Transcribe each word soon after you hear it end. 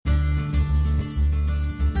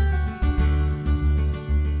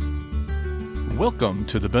Welcome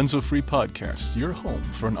to the Benzo Free Podcast, your home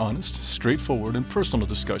for an honest, straightforward, and personal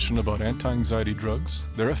discussion about anti-anxiety drugs,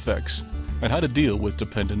 their effects, and how to deal with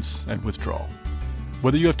dependence and withdrawal.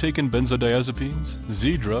 Whether you have taken benzodiazepines,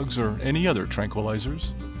 Z drugs, or any other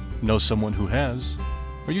tranquilizers, know someone who has,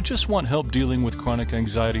 or you just want help dealing with chronic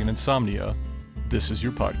anxiety and insomnia, this is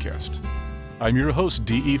your podcast. I'm your host,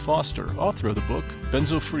 D.E. Foster, author of the book,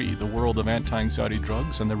 Benzo Free, The World of Anti-Anxiety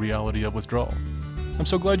Drugs and the Reality of Withdrawal. I'm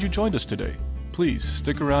so glad you joined us today. Please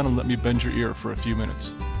stick around and let me bend your ear for a few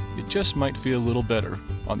minutes. It just might feel a little better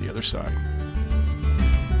on the other side.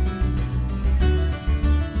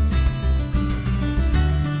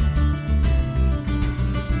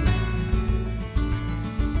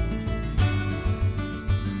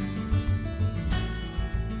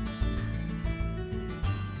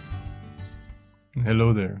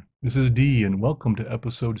 Hello there. This is D, and welcome to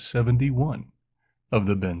episode 71 of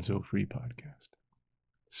the Benzo Free Podcast.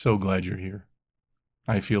 So glad you're here.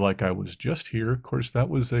 I feel like I was just here. Of course, that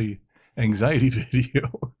was a anxiety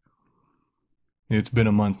video. It's been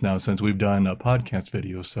a month now since we've done a podcast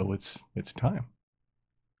video, so it's time.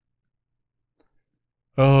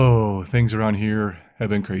 Oh, things around here have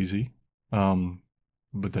been crazy.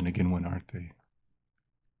 But then again, when aren't they?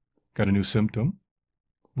 Got a new symptom.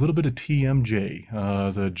 A little bit of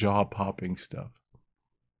TMJ, the jaw popping stuff.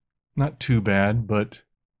 Not too bad, but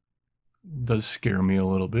does scare me a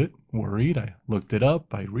little bit. Worried. I looked it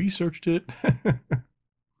up. I researched it.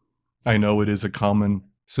 I know it is a common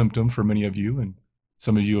symptom for many of you, and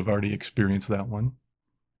some of you have already experienced that one.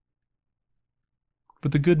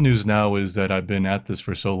 But the good news now is that I've been at this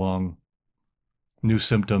for so long, new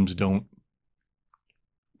symptoms don't...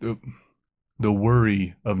 The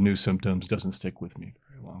worry of new symptoms doesn't stick with me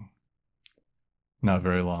very long. Not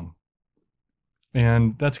very long.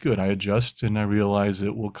 And that's good. I adjust and I realize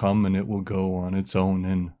it will come and it will go on its own,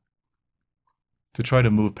 and to try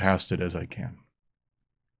to move past it as I can.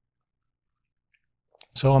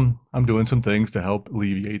 So I'm doing some things to help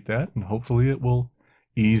alleviate that, and hopefully it will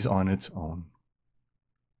ease on its own.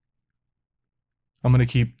 I'm going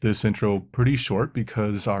to keep this intro pretty short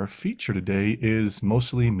because our feature today is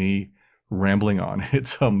mostly me rambling on.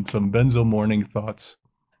 It's some Benzo morning thoughts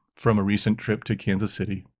from a recent trip to Kansas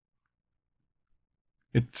City.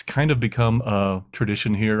 It's kind of become a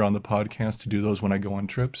tradition here on the podcast to do those when I go on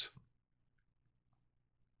trips.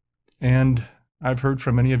 And I've heard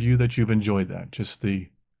from many of you that you've enjoyed that. Just the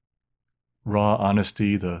raw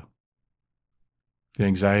honesty, the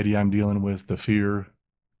anxiety I'm dealing with, the fear,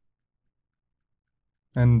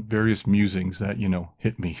 and various musings that,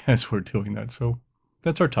 hit me as we're doing that. So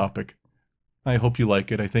that's our topic. I hope you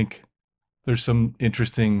like it. I think there's some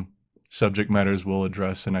interesting subject matters we'll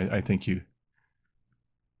address, and I think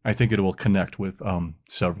it will connect with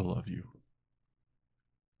several of you.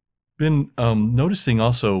 Been noticing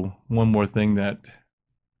also one more thing, been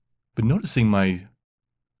noticing my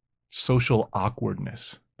social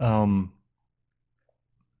awkwardness. I don't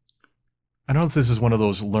know if this is one of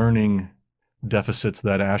those learning deficits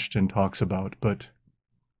that Ashton talks about,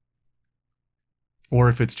 or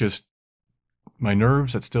if it's just my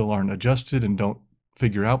nerves that still aren't adjusted and don't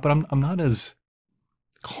figure out, but I'm not as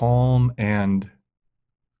calm and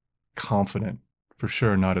confident, for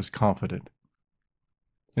sure not as confident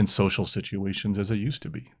in social situations as I used to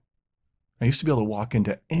be. I used to be able to walk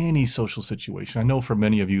into any social situation. I know for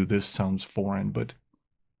many of you this sounds foreign, but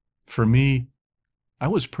for me, I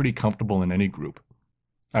was pretty comfortable in any group.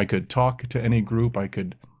 I could talk to any group. I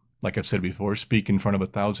could, like I've said before, speak in front of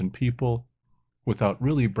 1,000 people without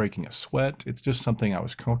really breaking a sweat. It's just something I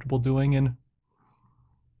was comfortable doing. And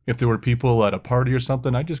if there were people at a party or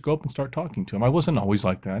something, I'd just go up and start talking to them. I wasn't always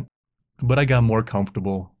like that, but I got more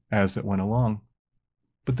comfortable as it went along.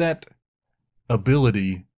 But that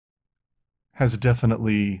ability has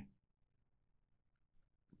definitely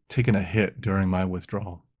taken a hit during my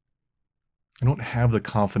withdrawal. I don't have the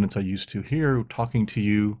confidence I used to here, talking to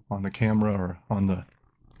you on the camera or on the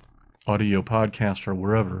audio podcast or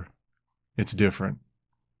wherever. It's different.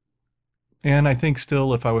 And I think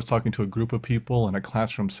still, if I was talking to a group of people in a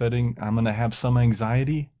classroom setting, I'm going to have some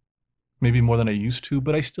anxiety, maybe more than I used to,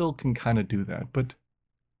 but I still can kind of do that. But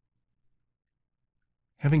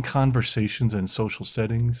having conversations in social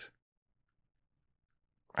settings,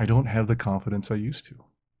 I don't have the confidence I used to.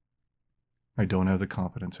 I don't have the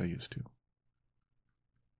confidence I used to.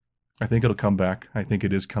 I think it'll come back. I think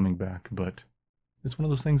it is coming back, but it's one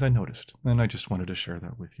of those things I noticed, and I just wanted to share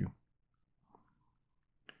that with you.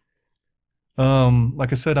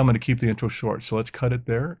 Like I said, I'm going to keep the intro short, so let's cut it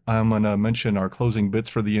there. I'm going to mention our closing bits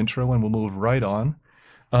for the intro, and we'll move right on.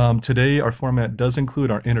 Today, our format does include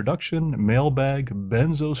our introduction, mailbag,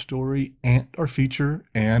 Benzo story, and our feature,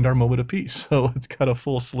 and our moment of peace. So it's got a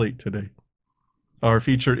full slate today. Our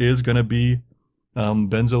feature is going to be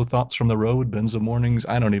Benzo Thoughts from the Road, Benzo Mornings.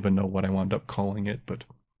 I don't even know what I wound up calling it, but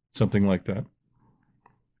something like that.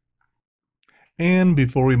 And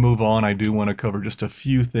before we move on, I do want to cover just a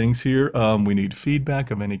few things here. We need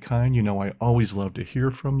feedback of any kind. You know, I always love to hear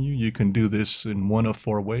from you. You can do this in one of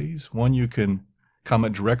four ways. One, you can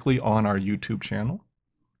comment directly on our YouTube channel.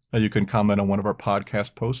 You can comment on one of our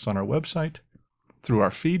podcast posts on our website, through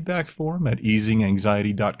our feedback form at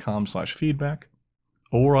easinganxiety.com/feedback,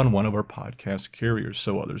 or on one of our podcast carriers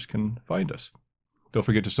so others can find us. Don't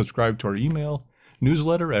forget to subscribe to our email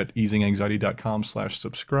newsletter at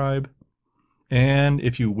easinganxiety.com/subscribe. And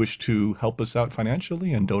if you wish to help us out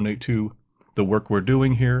financially and donate to the work we're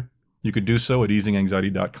doing here, you could do so at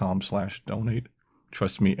easinganxiety.com/donate.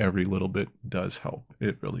 Trust me, every little bit does help.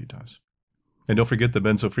 It really does. And don't forget the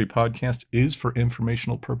Benzo Free Podcast is for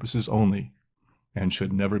informational purposes only and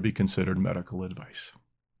should never be considered medical advice.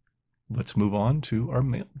 Let's move on to our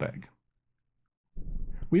mailbag.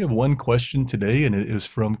 We have one question today, and it is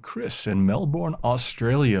from Chris in Melbourne,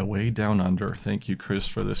 Australia, way down under. Thank you, Chris,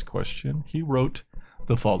 for this question. He wrote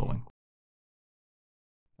the following.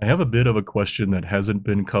 I have a bit of a question that hasn't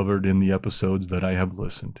been covered in the episodes that I have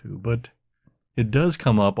listened to, but it does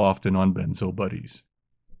come up often on Benzo Buddies.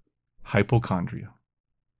 Hypochondria.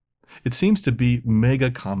 It seems to be mega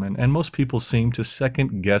common, and most people seem to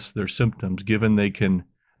second guess their symptoms given they can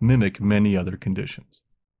mimic many other conditions.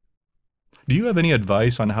 Do you have any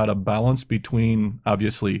advice on how to balance between,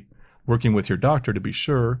 obviously, working with your doctor to be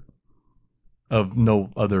sure of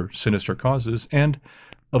no other sinister causes, and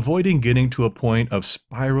avoiding getting to a point of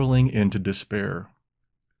spiraling into despair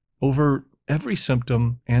over every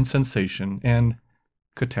symptom and sensation and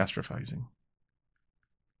catastrophizing?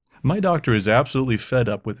 My doctor is absolutely fed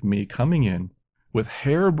up with me coming in with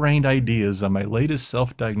harebrained ideas on my latest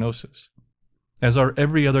self-diagnosis, as are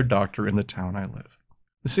every other doctor in the town I live.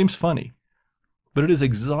 This seems funny, but it is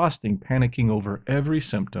exhausting panicking over every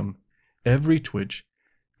symptom, every twitch,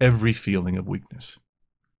 every feeling of weakness.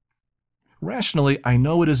 Rationally, I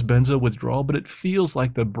know it is benzo withdrawal, but it feels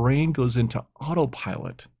like the brain goes into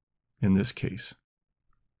autopilot in this case.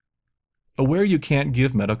 Aware you can't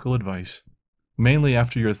give medical advice, mainly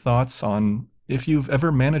after your thoughts on if you've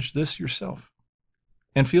ever managed this yourself.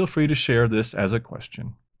 And feel free to share this as a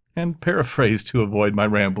question, and paraphrase to avoid my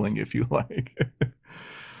rambling if you like.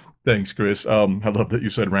 Thanks, Chris. I love that you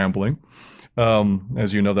said rambling.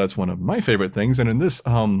 As you know, that's one of my favorite things. And in this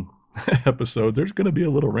episode, there's going to be a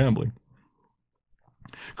little rambling.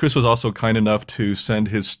 Chris was also kind enough to send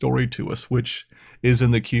his story to us, which is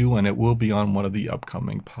in the queue, and it will be on one of the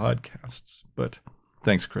upcoming podcasts. But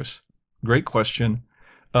thanks, Chris. Great question.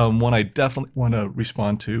 One I definitely want to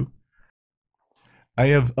respond to. I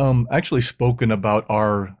have actually spoken about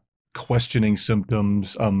our questioning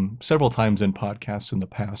symptoms several times in podcasts in the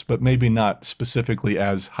past, but maybe not specifically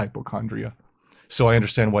as hypochondria. So I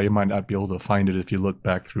understand why you might not be able to find it if you look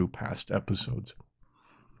back through past episodes.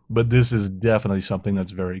 But this is definitely something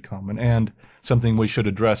that's very common and something we should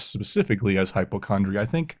address specifically as hypochondria. I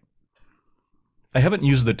think I haven't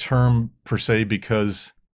used the term per se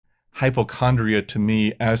because hypochondria to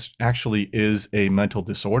me actually is a mental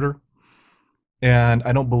disorder. And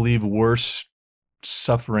I don't believe we're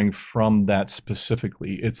suffering from that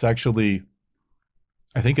specifically. It's actually,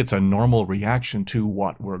 I think it's a normal reaction to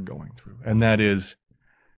what we're going through. And that is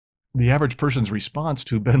the average person's response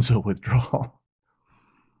to benzo withdrawal.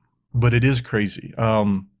 But it is crazy.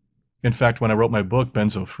 In fact, when I wrote my book,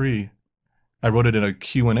 Benzo Free, I wrote it in a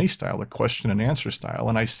Q&A style, a question and answer style.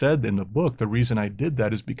 And I said in the book, the reason I did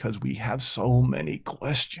that is because we have so many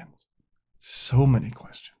questions. So many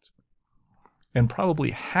questions. And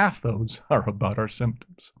probably half those are about our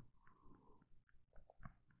symptoms.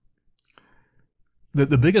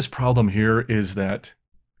 The biggest problem here is that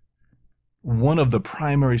one of the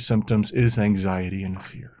primary symptoms is anxiety and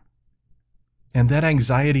fear. And that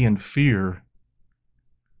anxiety and fear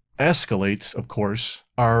escalates, of course,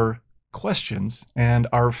 our questions and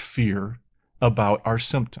our fear about our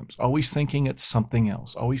symptoms. Always thinking it's something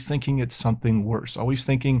else. Always thinking it's something worse. Always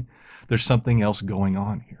thinking there's something else going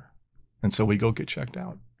on here. And so we go get checked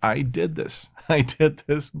out. I did this. I did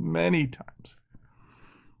this many times.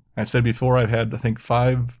 I've said before, I've had, I think,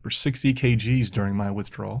 5 or 6 EKGs during my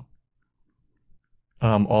withdrawal.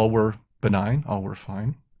 All were benign. All were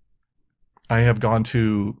fine. I have gone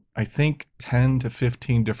to, I think, 10 to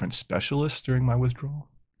 15 different specialists during my withdrawal.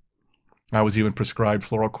 I was even prescribed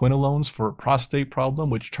fluoroquinolones for a prostate problem,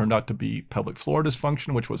 which turned out to be pelvic floor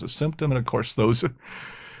dysfunction, which was a symptom. And of course, those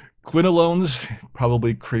Quinolones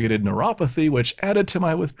probably created neuropathy, which added to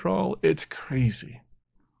my withdrawal. It's crazy.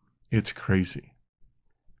 It's crazy.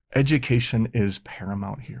 Education is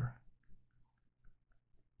paramount here.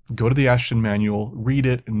 Go to the Ashton Manual, read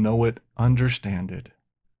it, know it, understand it.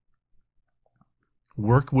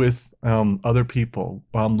 Work with other people.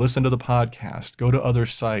 Listen to the podcast. Go to other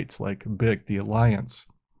sites like BIC, the Alliance.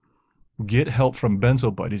 Get help from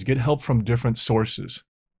Benzo buddies. Get help from different sources.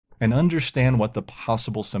 And understand what the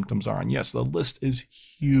possible symptoms are. And yes, the list is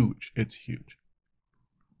huge. It's huge.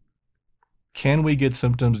 Can we get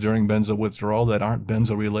symptoms during benzo withdrawal that aren't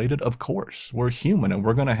benzo related? Of course. We're human and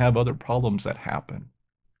we're going to have other problems that happen.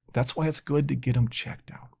 That's why it's good to get them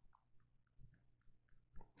checked out.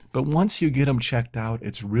 But once you get them checked out,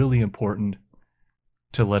 it's really important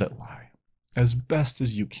to let it lie as best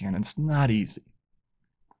as you can. It's not easy.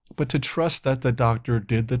 But to trust that the doctor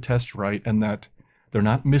did the test right and that they're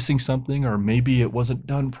not missing something, or maybe it wasn't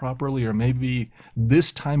done properly, or maybe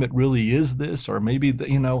this time it really is this, or maybe,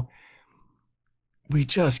 we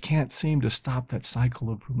just can't seem to stop that cycle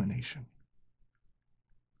of rumination.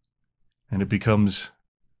 And it becomes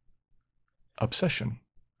obsession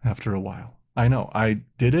after a while. I know, I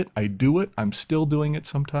did it, I do it, I'm still doing it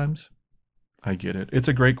sometimes. I get it. It's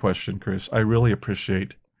a great question, Chris. I really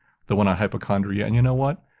appreciate the one on hypochondria. And you know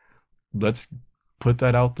what? Let's put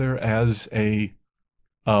that out there as a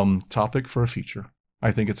topic for a feature.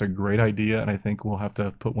 I think it's a great idea, and I think we'll have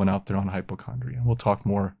to put one out there on hypochondria. We'll talk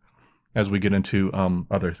more as we get into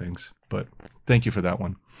other things, but thank you for that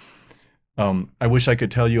one. I wish I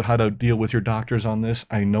could tell you how to deal with your doctors on this.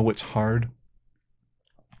 I know it's hard.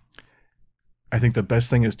 I think the best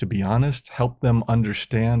thing is to be honest, help them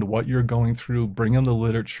understand what you're going through, bring them the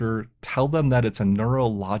literature, tell them that it's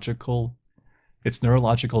neurological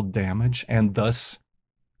damage, and thus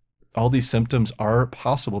all these symptoms are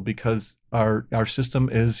possible because our system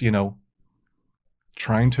is,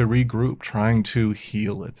 trying to regroup, trying to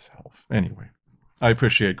heal itself. Anyway, I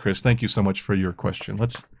appreciate it, Chris. Thank you so much for your question.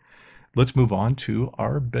 Let's move on to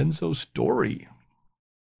our benzo story.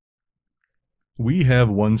 We have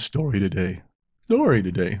one story today.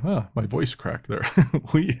 My voice cracked there.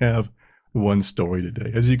 We have one story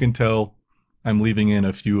today. As you can tell, I'm leaving in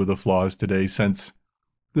a few of the flaws today since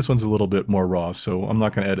this one's a little bit more raw, so I'm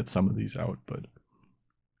not going to edit some of these out. But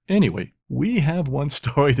anyway, we have one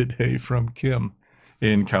story today from Kim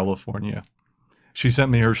in California. She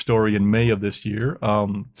sent me her story in May of this year.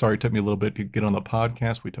 Sorry, it took me a little bit to get on the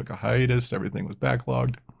podcast. We took a hiatus. Everything was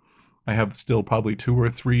backlogged. I have still probably 2 or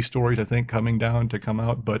 3 stories, I think, coming down to come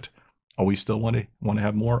out, but always still want to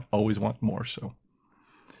have more, always want more. So,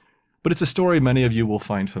 but it's a story many of you will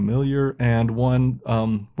find familiar, and one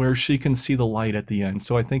where she can see the light at the end.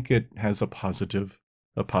 So I think it has a positive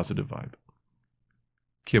vibe.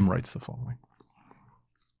 Kim writes the following.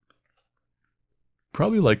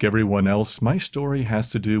 Probably like everyone else, my story has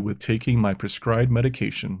to do with taking my prescribed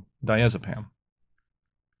medication, diazepam,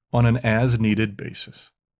 on an as-needed basis.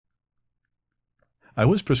 I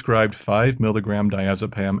was prescribed 5 milligram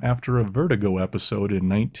diazepam after a vertigo episode in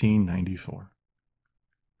 1994.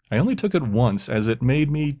 I only took it once as it made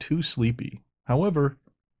me too sleepy. However,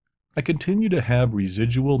 I continue to have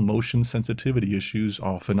residual motion sensitivity issues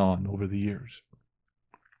off and on over the years.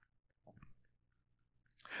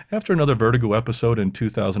 After another vertigo episode in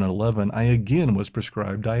 2011, I again was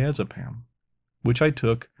prescribed diazepam, which I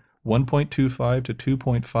took 1.25 to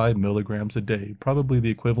 2.5 milligrams a day, probably the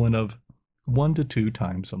equivalent of 1 to 2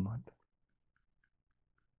 times a month.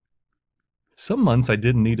 Some months I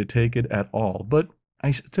didn't need to take it at all, but I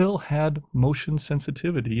still had motion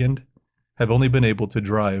sensitivity and have only been able to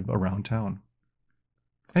drive around town.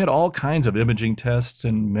 I had all kinds of imaging tests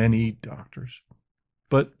and many doctors,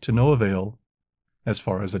 but to no avail as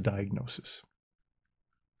far as a diagnosis.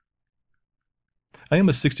 I am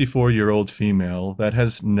a 64-year-old female that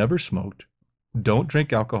has never smoked, don't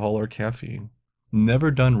drink alcohol or caffeine,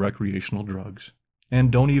 never done recreational drugs,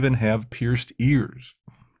 and don't even have pierced ears.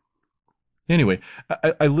 Anyway,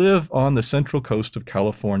 I live on the central coast of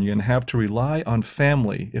California and have to rely on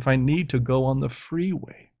family if I need to go on the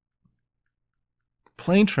freeway.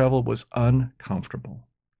 Plane travel was uncomfortable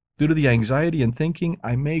due to the anxiety and thinking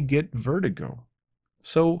I may get vertigo.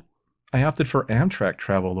 So I opted for Amtrak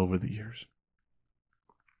travel over the years.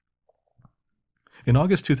 In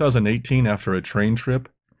August 2018, after a train trip,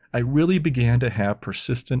 I really began to have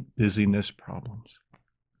persistent dizziness problems,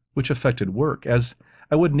 which affected work as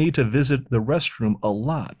I would need to visit the restroom a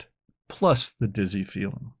lot, plus the dizzy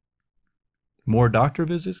feeling. More doctor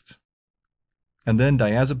visits, and then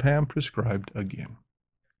diazepam prescribed again.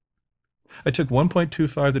 I took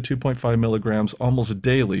 1.25 to 2.5 milligrams almost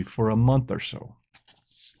daily for a month or so.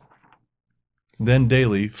 then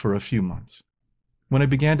daily for a few months, when I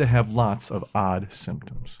began to have lots of odd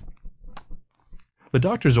symptoms. The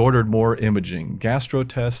doctors ordered more imaging, gastro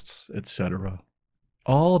tests, etc.,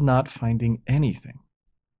 all not finding anything,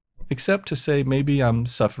 except to say maybe I'm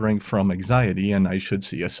suffering from anxiety and I should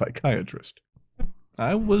see a psychiatrist.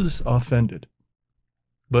 I was offended,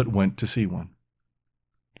 but went to see one.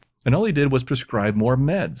 And all he did was prescribe more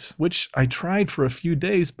meds, which I tried for a few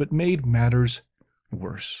days but made matters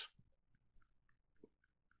worse.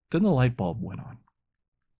 Then the light bulb went on,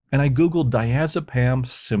 and I Googled diazepam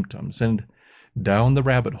symptoms and down the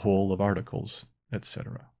rabbit hole of articles,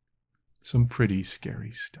 etc. Some pretty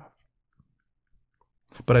scary stuff.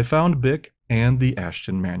 But I found Bic and the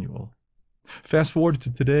Ashton Manual. Fast forward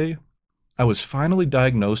to today, I was finally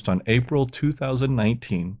diagnosed on April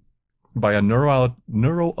 2019 by a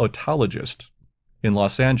neuro-otologist in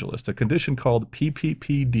Los Angeles, a condition called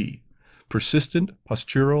PPPD, persistent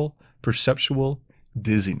postural perceptual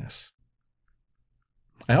dizziness.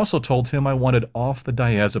 I also told him I wanted off the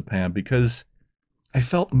diazepam because I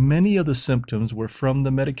felt many of the symptoms were from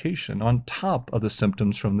the medication on top of the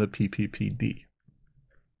symptoms from the PPPD.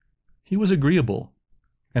 He was agreeable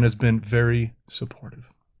and has been very supportive.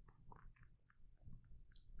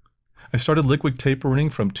 I started liquid tapering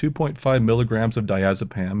from 2.5 milligrams of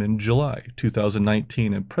diazepam in July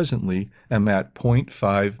 2019 and presently am at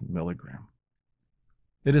 0.5 milligram.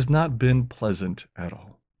 It has not been pleasant at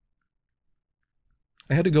all.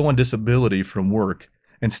 I had to go on disability from work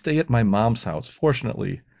and stay at my mom's house.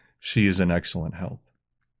 Fortunately, she is in excellent health.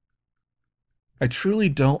 I truly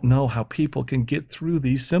don't know how people can get through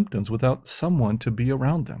these symptoms without someone to be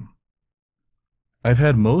around them. I've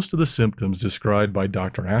had most of the symptoms described by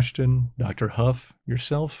Dr. Ashton, Dr. Huff,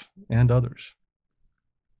 yourself, and others.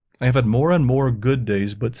 I have had more and more good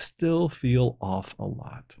days, but still feel off a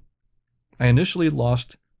lot. I initially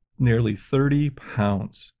lost nearly 30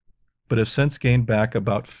 pounds, but have since gained back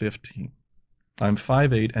about 15. I'm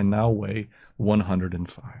 5'8" and now weigh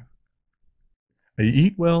 105. I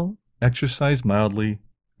eat well, exercise mildly,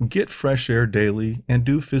 get fresh air daily, and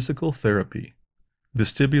do physical therapy,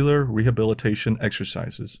 vestibular rehabilitation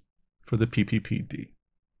exercises for the PPPD.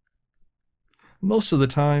 Most of the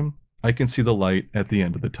time, I can see the light at the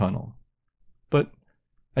end of the tunnel. But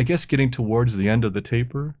I guess getting towards the end of the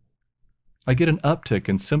taper, I get an uptick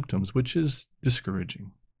in symptoms, which is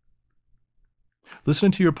discouraging.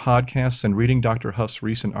 Listening to your podcasts and reading Dr. Huff's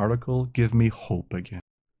recent article give me hope again.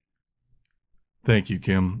 Thank you,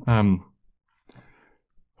 Kim.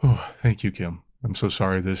 Thank you, Kim. I'm so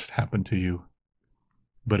sorry this happened to you.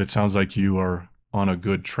 But it sounds like you are on a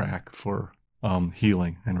good track for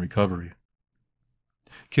healing and recovery.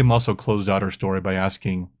 Kim also closed out her story by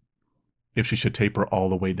asking if she should taper all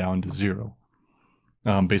the way down to 0.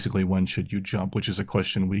 Basically, when should you jump, which is a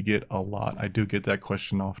question we get a lot. I do get that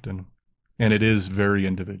question often, and it is very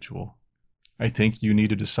individual. I think you need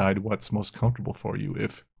to decide what's most comfortable for you.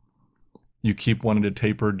 If you keep wanting to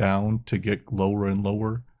taper down to get lower and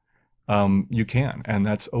lower, you can, and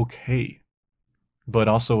that's okay. But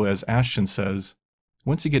also, as Ashton says,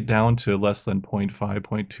 once you get down to less than 0.5,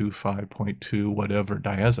 0.25, 0.2, whatever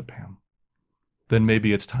diazepam, then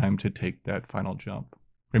maybe it's time to take that final jump.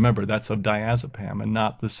 Remember, that's of diazepam and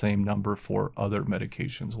not the same number for other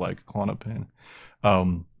medications like Klonopin,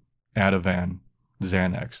 Ativan,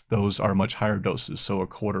 Xanax. Those are much higher doses, so a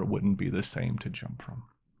quarter wouldn't be the same to jump from.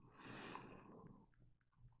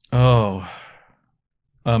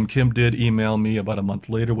 Kim did email me about a month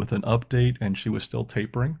later with an update, and she was still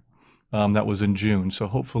tapering. That was in June, so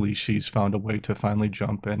hopefully she's found a way to finally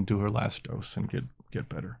jump and do her last dose and get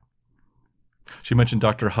better. She mentioned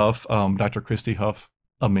Dr. Huff, Dr. Christy Huff,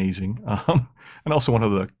 amazing, and also one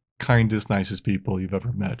of the kindest, nicest people you've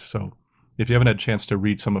ever met. So if you haven't had a chance to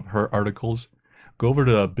read some of her articles, go over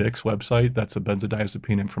to BIC's website. That's the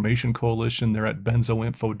Benzodiazepine Information Coalition. They're at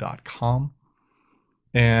benzoinfo.com.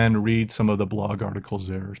 And read some of the blog articles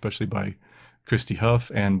there, especially by Christy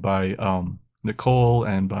Huff and by Nicole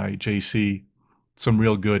and by JC. Some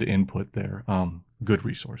real good input there, good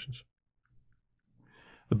resources.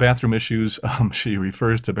 The bathroom issues, she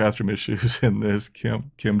refers to bathroom issues in this,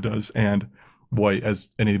 Kim does, and boy, as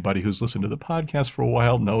anybody who's listened to the podcast for a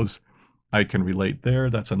while knows, I can relate there.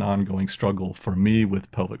 That's an ongoing struggle for me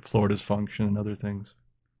with pelvic floor dysfunction and other things.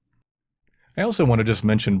 I also want to just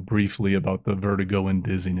mention briefly about the vertigo and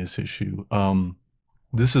dizziness issue.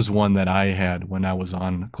 This is one that I had when I was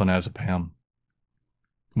on clonazepam,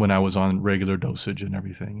 when I was on regular dosage and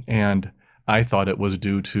everything. And I thought it was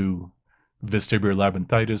due to vestibular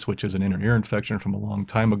labyrinthitis, which is an inner ear infection from a long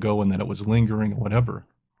time ago, and that it was lingering or whatever.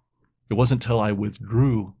 It wasn't until I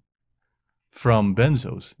withdrew from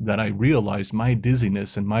benzos that I realized my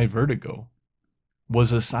dizziness and my vertigo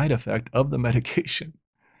was a side effect of the medication.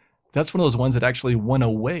 That's one of those ones that actually went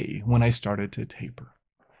away when I started to taper.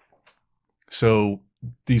 So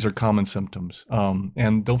these are common symptoms.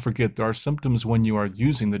 And don't forget, there are symptoms when you are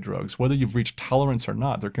using the drugs. Whether you've reached tolerance or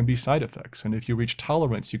not, there can be side effects. And if you reach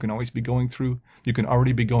tolerance, you can always be going through, you can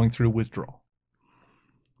already be going through withdrawal.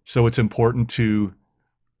 So it's important to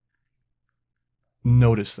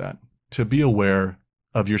notice that, to be aware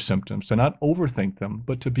of your symptoms, to not overthink them,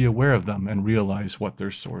 but to be aware of them and realize what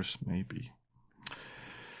their source may be.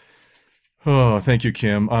 Oh, thank you,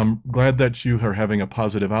 Kim. I'm glad that you are having a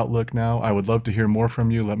positive outlook now. I would love to hear more from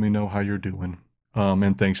you. Let me know how you're doing.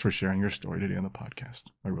 And thanks for sharing your story today on the podcast.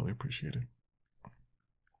 I really appreciate it.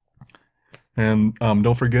 And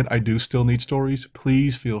don't forget, I do still need stories.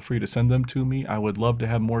 Please feel free to send them to me. I would love to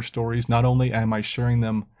have more stories. Not only am I sharing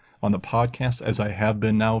them on the podcast, as I have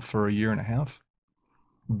been now for a year and a half,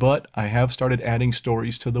 but I have started adding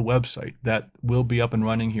stories to the website that will be up and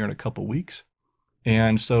running here in a couple weeks.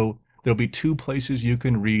 And so there'll be 2 places you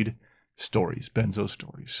can read stories, Benzo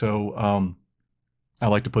stories. So I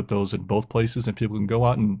like to put those in both places, and people can go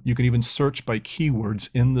out and you can even search by keywords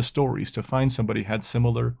in the stories to find somebody had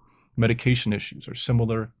similar medication issues or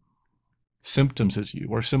similar symptoms as you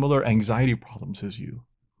or similar anxiety problems as you.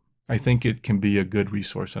 I think it can be a good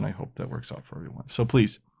resource, and I hope that works out for everyone. So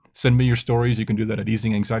please send me your stories. You can do that at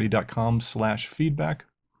easinganxiety.com/feedback.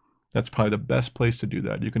 That's probably the best place to do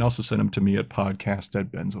that. You can also send them to me at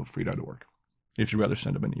podcast@benzofree.org if you'd rather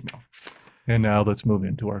send them an email. And now let's move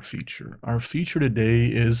into our feature. Our feature today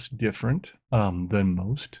is different than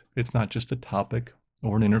most. It's not just a topic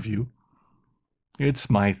or an interview. It's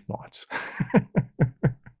my thoughts.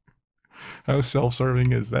 How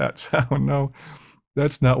self-serving is that? Oh, no,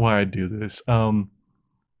 that's not why I do this. About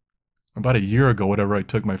a year ago, whatever, I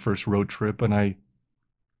took my first road trip, and I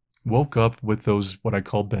woke up with those, what I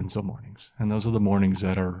call benzo mornings. And those are the mornings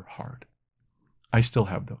that are hard. I still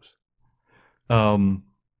have those. And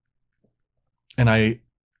I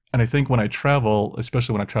think when I travel,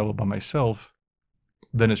 especially when I travel by myself,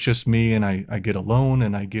 then it's just me, and I get alone,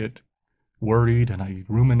 and I get worried, and I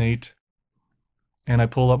ruminate, and I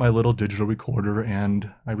pull out my little digital recorder,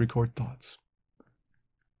 and I record thoughts.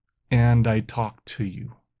 And I talk to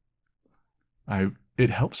you. It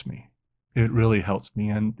helps me. It really helps me,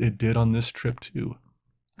 and it did on this trip too.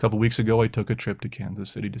 A couple weeks ago, I took a trip to Kansas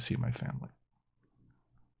City to see my family.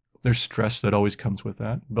 There's stress that always comes with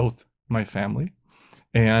that, both my family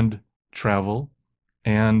and travel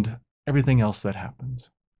and everything else that happens.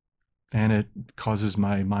 And it causes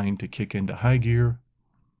my mind to kick into high gear.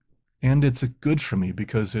 And it's good for me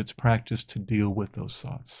because it's practice to deal with those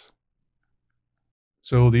thoughts.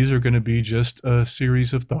 So these are going to be just a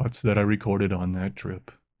series of thoughts that I recorded on that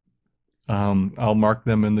trip. I'll mark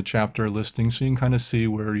them in the chapter listing so you can kind of see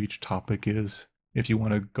where each topic is if you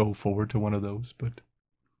want to go forward to one of those.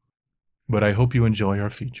 But I hope you enjoy our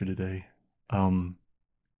feature today.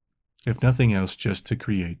 If nothing else, just to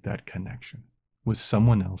create that connection with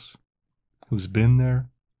someone else who's been there,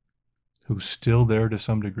 who's still there to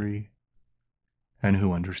some degree, and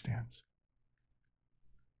who understands.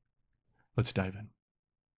 Let's dive in.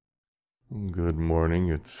 Good morning.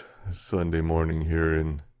 It's Sunday morning here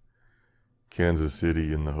in Kansas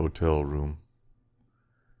City in the hotel room.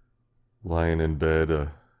 Lying in bed,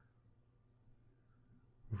 a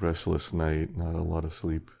restless night, not a lot of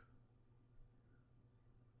sleep.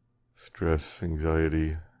 Stress,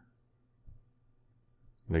 anxiety,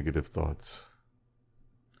 negative thoughts.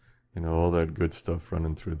 All that good stuff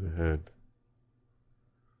running through the head.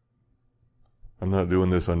 I'm not doing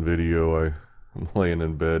this on video. I'm laying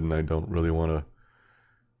in bed and I don't really want to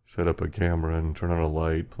set up a camera and turn on a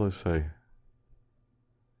light. Plus, I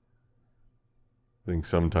think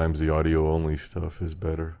sometimes the audio-only stuff is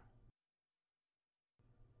better.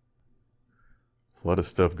 A lot of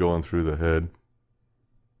stuff going through the head.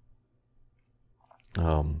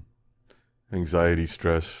 Anxiety,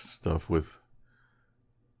 stress, stuff with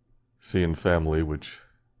seeing family, which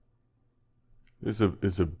is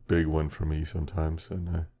a big one for me sometimes,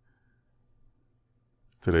 and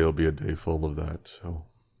today will be a day full of that. So,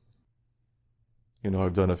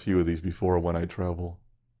 I've done a few of these before when I travel.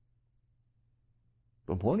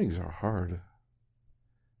 But mornings are hard.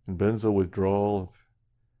 And benzo withdrawal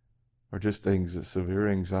or just things, severe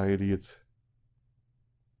anxiety,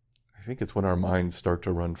 I think it's when our minds start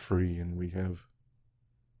to run free and we have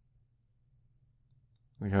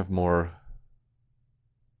more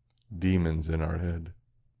demons in our head,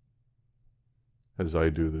 as I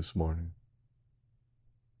do this morning.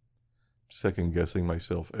 Second guessing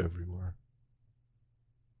myself everywhere.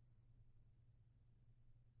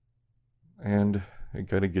 And it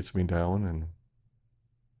kind of gets me down and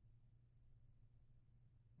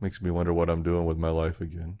makes me wonder what I'm doing with my life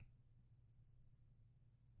again.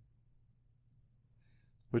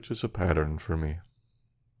 Which is a pattern for me.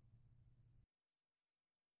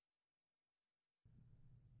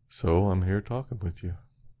 So I'm here talking with you.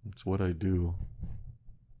 It's what I do.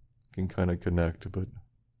 Can kind of connect, but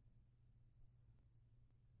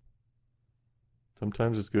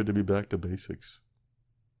sometimes it's good to be back to basics.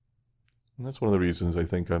 And that's one of the reasons I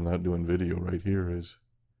think I'm not doing video right here is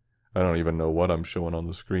I don't even know what I'm showing on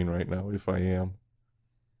the screen right now, if I am.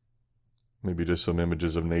 Maybe just some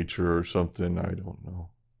images of nature or something, I don't know.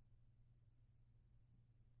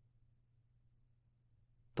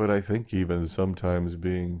 But I think even sometimes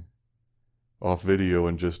being off video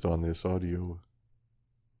and just on this audio,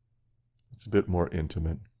 it's a bit more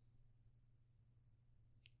intimate.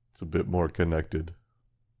 It's a bit more connected.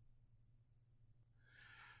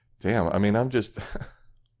 Damn, I mean, I'm just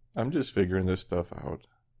figuring this stuff out.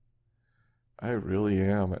 I really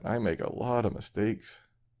am, and I make a lot of mistakes.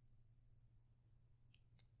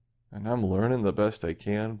 And I'm learning the best I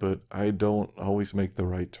can, but I don't always make the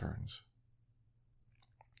right turns.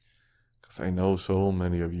 Because I know so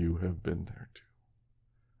many of you have been there too,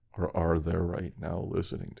 or are there right now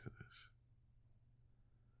listening to this.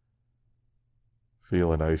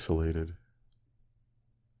 Feeling isolated,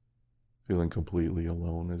 feeling completely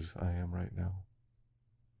alone as I am right now.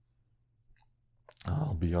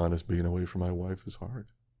 I'll be honest, being away from my wife is hard.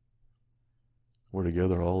 We're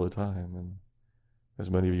together all the time, and as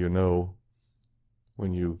many of you know,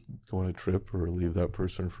 when you go on a trip or leave that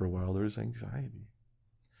person for a while, there's anxiety.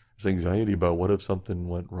 There's anxiety about what if something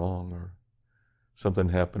went wrong or something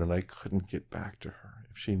happened and I couldn't get back to her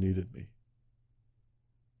if she needed me.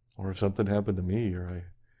 Or if something happened to me or I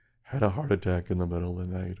had a heart attack in the middle of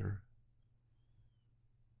the night or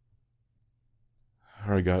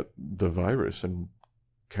I got the virus and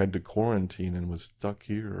had to quarantine and was stuck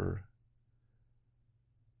here or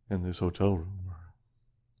in this hotel room.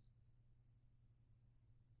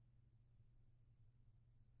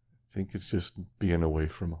 I think it's just being away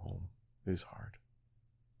from home is hard.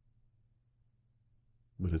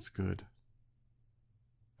 But it's good.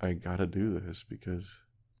 I gotta do this because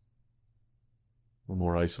the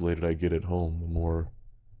more isolated I get at home, the more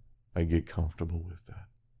I get comfortable with that.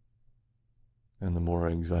 And the more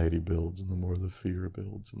anxiety builds, and the more the fear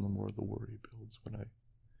builds, and the more the worry builds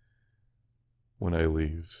when I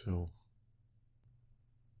leave. So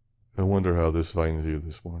I wonder how this finds you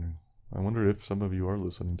this morning. I wonder if some of you are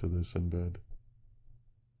listening to this in bed.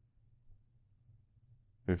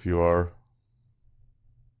 If you are,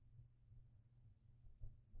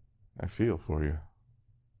 I feel for you.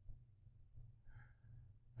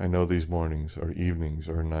 I know these mornings or evenings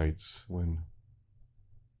or nights when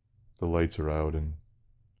the lights are out and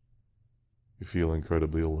you feel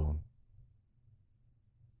incredibly alone.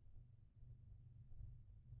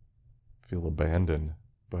 Feel abandoned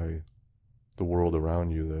by the world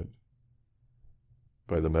around you, that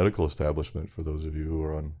by the medical establishment, for those of you who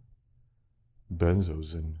are on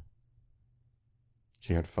benzos and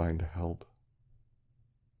can't find help.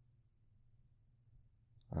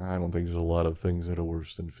 I don't think there's a lot of things that are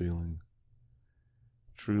worse than feeling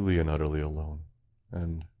truly and utterly alone.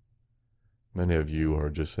 And many of you are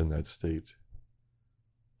just in that state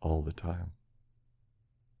all the time.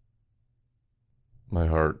 My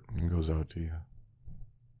heart goes out to you.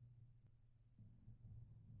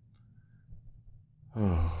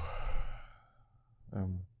 Oh,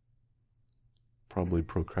 I'm probably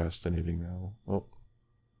procrastinating now. Oh,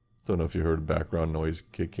 don't know if you heard background noise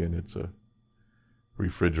kick in. It's a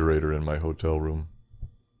refrigerator in my hotel room.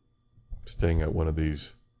 Staying at one of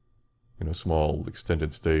these, small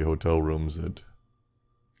extended stay hotel rooms that,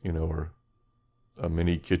 are a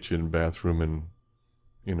mini kitchen, bathroom, and,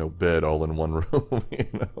 bed all in one room,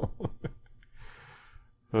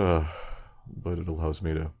 But it allows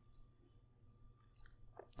me to,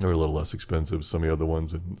 they're a little less expensive, some of the other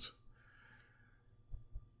ones, and it's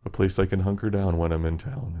a place I can hunker down when I'm in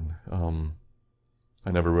town. And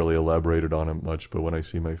I never really elaborated on it much, but when I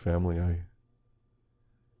see my family,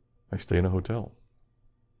 I stay in a hotel.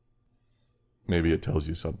 Maybe it tells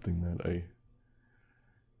you something that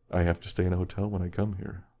I have to stay in a hotel when I come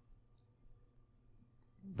here.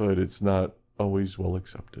 But it's not always well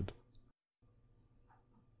accepted.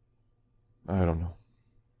 I don't know.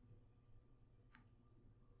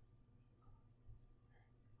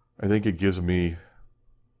 I think it gives me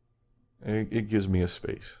a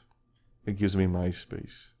space. It gives me my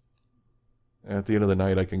space. At the end of the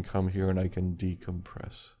night, I can come here and I can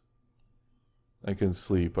decompress. I can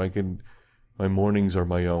sleep. I can My mornings are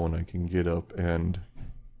my own. I can get up and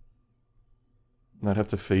not have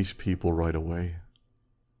to face people right away,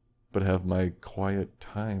 but have my quiet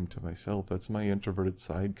time to myself. That's my introverted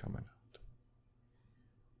side coming out.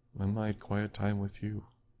 And my quiet time with you.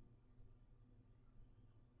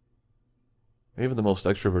 Even the most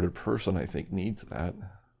extroverted person, I think, needs that.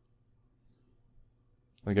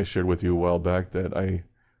 Like I shared with you a while back that I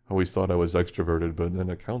always thought I was extroverted, but then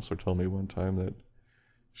a counselor told me one time that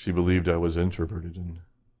she believed I was introverted, and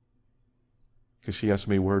because she asked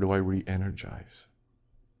me, where do I re-energize?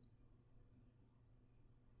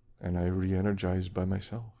 And I re-energize by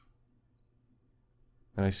myself.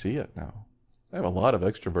 And I see it now. I have a lot of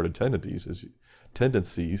extroverted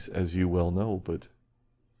tendencies, as you well know, but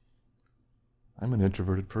I'm an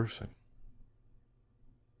introverted person.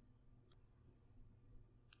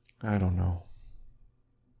 I don't know.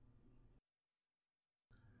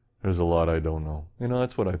 There's a lot I don't know. You know,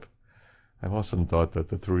 that's what I've often thought that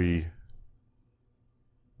the three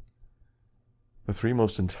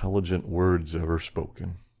most intelligent words ever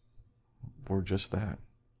spoken were just that.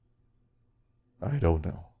 I don't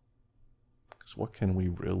know. Because what can we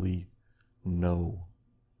really know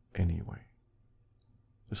anyway?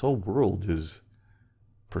 This whole world is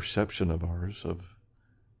perception of ours, of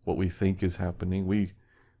what we think is happening. We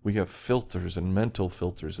have filters and mental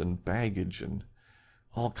filters and baggage and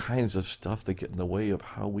all kinds of stuff that get in the way of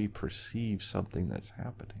how we perceive something that's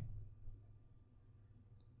happening.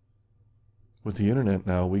 With the internet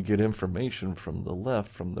now, we get information from the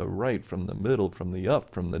left, from the right, from the middle, from the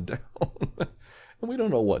up, from the down, and we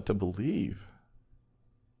don't know what to believe.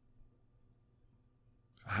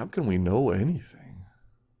 How can we know anything?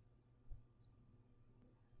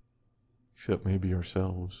 Except maybe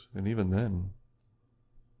ourselves, and even then,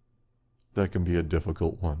 that can be a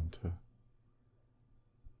difficult one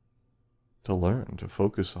to learn, to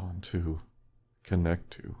focus on, to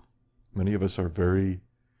connect to. Many of us are very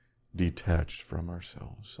detached from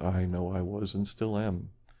ourselves. I know I was and still am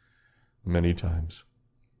many times.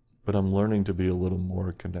 But I'm learning to be a little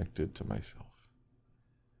more connected to myself.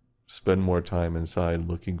 Spend more time inside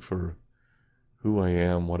looking for who I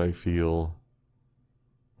am, what I feel,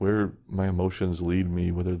 where my emotions lead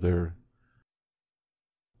me, whether they're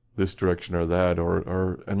this direction or that,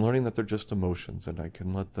 and learning that they're just emotions and I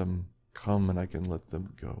can let them come and I can let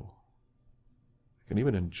them go. I can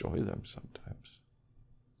even enjoy them sometimes.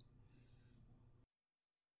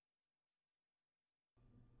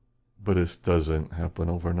 But it doesn't happen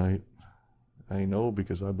overnight. I know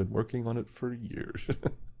because I've been working on it for years.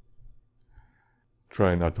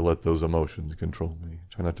 Try not to let those emotions control me.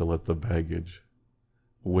 Try not to let the baggage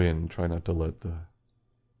win. Try not to let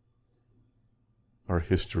our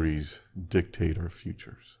histories dictate our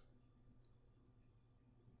futures.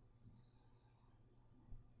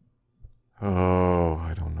 Oh,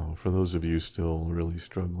 I don't know. For those of you still really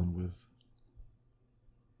struggling with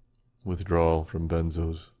withdrawal from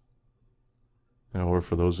benzos, or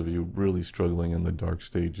for those of you really struggling in the dark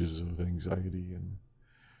stages of anxiety and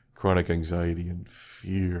chronic anxiety and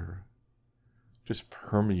fear, just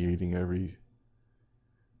permeating every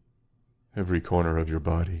corner of your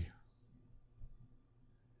body,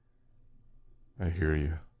 I hear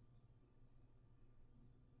you.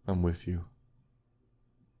 I'm with you.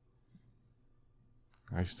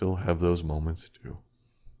 I still have those moments too.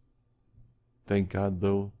 Thank God,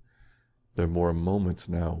 though, there are more moments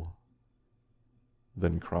now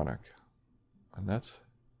than chronic. And that's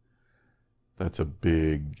a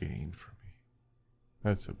big gain for me.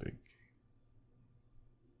 That's a big gain.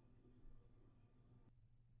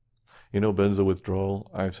 You know, benzo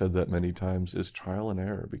withdrawal, I've said that many times, is trial and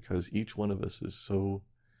error because each one of us is so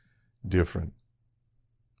different.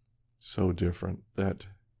 So different that,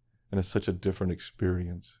 and it's such a different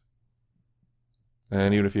experience.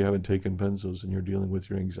 And even if you haven't taken benzos and you're dealing with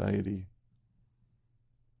your anxiety,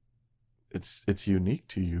 it's unique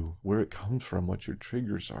to you, where it comes from, what your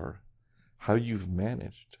triggers are, how you've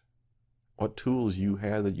managed, what tools you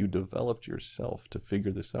had that you developed yourself to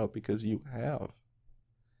figure this out, because you have.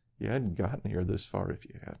 You hadn't gotten here this far if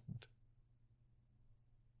you hadn't.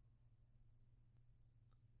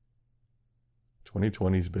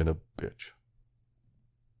 2020's been a bitch.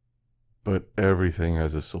 But everything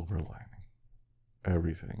has a silver lining.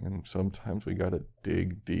 Everything. And sometimes we gotta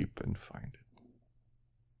dig deep and find it.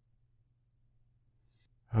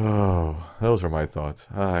 Oh, those are my thoughts.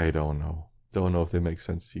 I don't know. Don't know if they make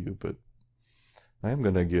sense to you, but I am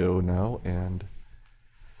gonna go now and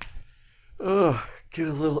get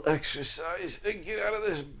a little exercise and get out of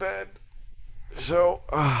this bed. So,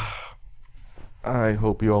 I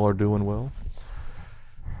hope you all are doing well.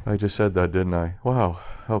 I just said that, didn't I? Wow.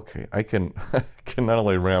 Okay. I can can not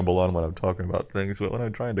only ramble on when I'm talking about things, but when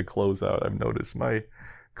I'm trying to close out, I've noticed my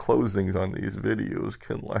closings on these videos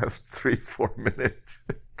can last 3-4 minutes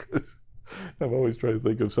because I'm always trying to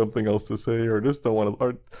think of something else to say, or just don't want to,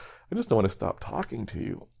 or I just don't want to stop talking to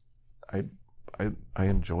you. I I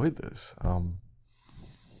enjoyed this. I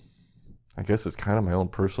guess it's kind of my own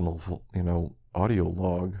personal, audio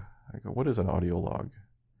log. I go, what is an audio log?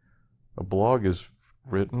 A blog is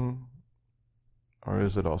written, or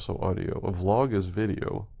is it also audio? A vlog is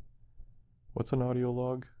video. What's an audio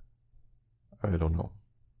log? I don't know.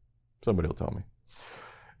 Somebody will tell me.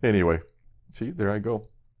 Anyway, see, there I go.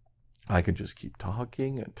 I can just keep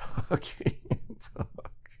talking and talking and talking.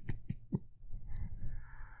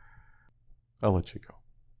 I'll let you go.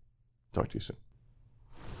 Talk to you soon.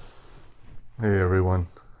 Hey everyone,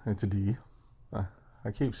 it's D.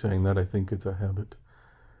 I keep saying that. I think it's a habit.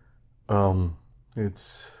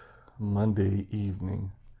 It's Monday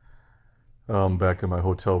evening. Back in my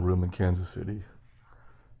hotel room in Kansas City.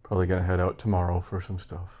 Probably gonna head out tomorrow for some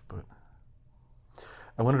stuff, but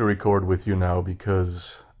I wanted to record with you now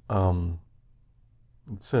because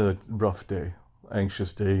it's a rough day,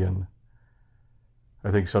 anxious day, and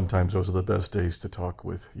I think sometimes those are the best days to talk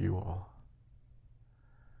with you all.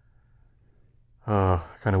 I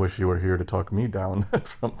kind of wish you were here to talk me down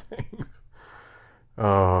from things.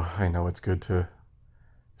 I know it's good to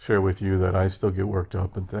share with you that I still get worked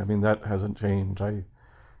up, and I mean that hasn't changed. I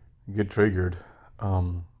get triggered.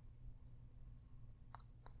 I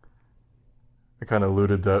kind of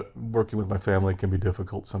alluded that working with my family can be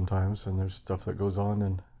difficult sometimes, and there's stuff that goes on,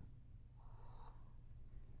 and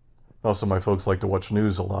also my folks like to watch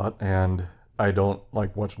news a lot, and I don't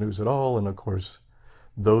like watch news at all, and of course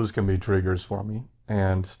those can be triggers for me,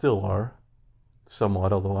 and still are,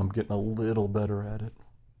 somewhat, although I'm getting a little better at it.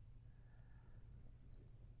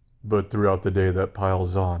 But throughout the day that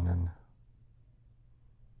piles on, and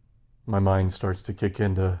my mind starts to kick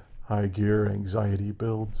into high gear, anxiety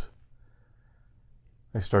builds.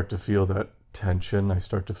 I start to feel that tension, I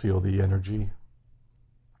start to feel the energy.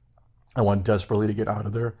 I want desperately to get out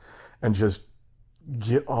of there and just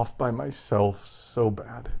get off by myself so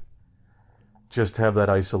bad. Just have that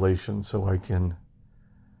isolation so I can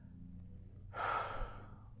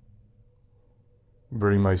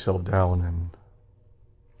bring myself down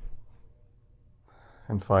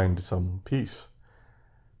and find some peace,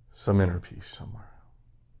 some inner peace somewhere.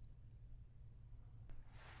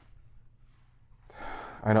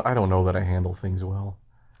 I don't know that I handle things well.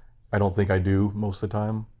 I don't think I do most of the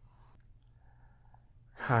time.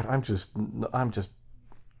 God, I'm just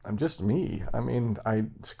me. I mean, I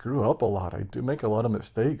screw up a lot. I do make a lot of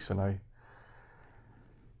mistakes, and I'm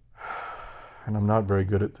not very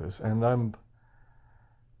good at this. And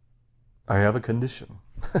I have a condition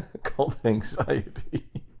called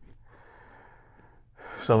anxiety.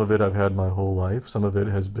 Some of it I've had my whole life. Some of it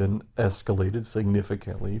has been escalated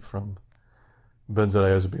significantly from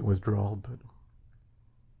benzodiazepine withdrawal, but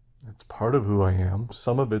it's part of who I am.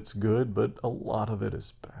 Some of it's good, but a lot of it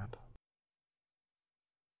is bad.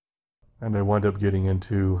 And I wind up getting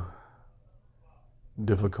into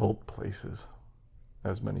difficult places,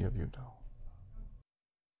 as many of you know.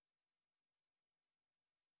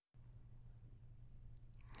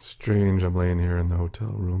 Strange, I'm laying here in the hotel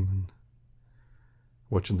room and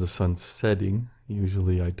watching the sun setting.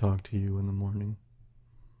 Usually I talk to you in the morning,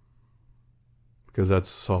 because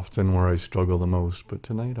that's often where I struggle the most. But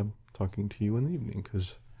tonight I'm talking to you in the evening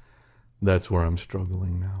because that's where I'm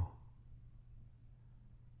struggling now.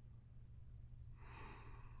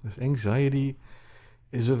 This anxiety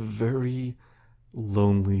is a very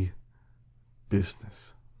lonely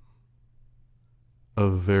business. A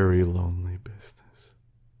very lonely business.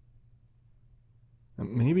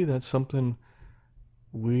 And maybe that's something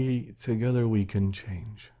we can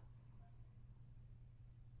change.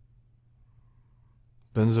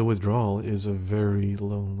 Benzo withdrawal is a very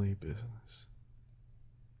lonely business.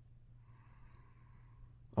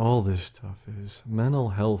 All this stuff is. Mental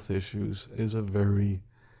health issues is a very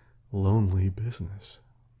lonely business.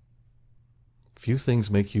 Few things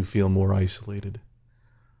make you feel more isolated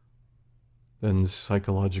than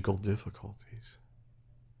psychological difficulties.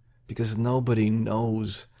 Because nobody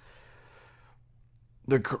knows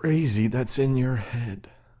the crazy that's in your head.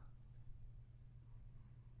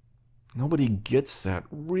 Nobody gets that,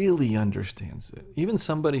 really understands it. Even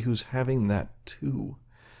somebody who's having that too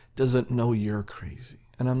doesn't know you're crazy.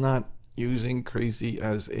 And I'm not using crazy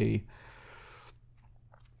as a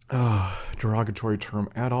derogatory term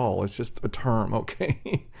at all. It's just a term,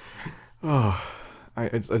 okay? I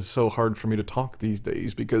it's so hard for me to talk these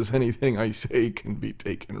days because anything I say can be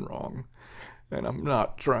taken wrong. And I'm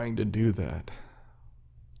not trying to do that.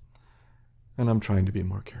 And I'm trying to be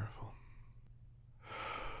more careful.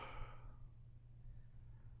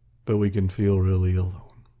 But we can feel really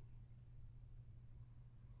alone.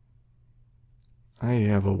 I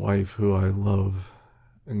have a wife who I love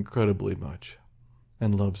incredibly much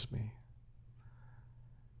and loves me.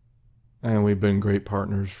 And we've been great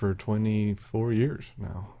partners for 24 years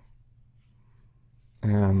now.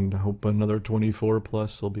 And I hope another 24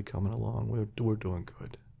 plus will be coming along. We're doing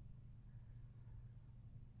good.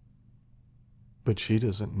 But she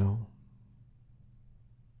doesn't know.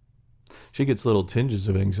 She gets little tinges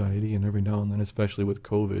of anxiety, and every now and then, especially with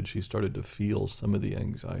COVID, she started to feel some of the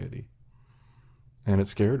anxiety. And it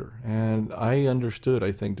scared her. And I understood,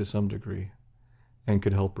 I think, to some degree, and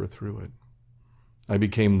could help her through it. I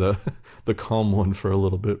became the calm one for a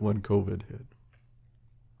little bit when COVID hit.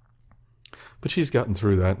 But she's gotten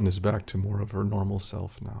through that and is back to more of her normal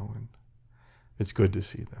self now, and it's good to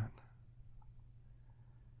see that.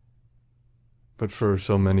 But for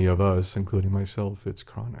so many of us, including myself, it's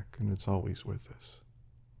chronic, and it's always with us.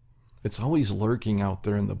 It's always lurking out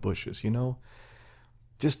there in the bushes,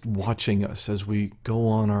 just watching us as we go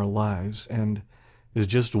on our lives, and is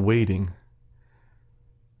just waiting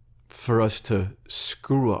for us to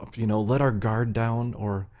screw up, let our guard down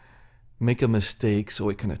or make a mistake so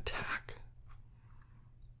it can attack.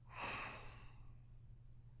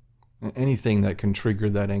 Anything that can trigger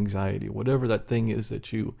that anxiety, whatever that thing is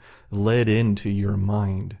that you let into your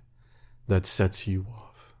mind that sets you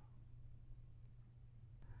off.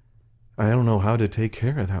 I don't know how to take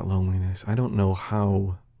care of that loneliness. I don't know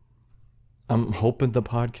how. I'm hoping the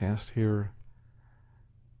podcast here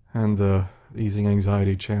and the Easing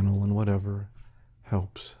Anxiety channel and whatever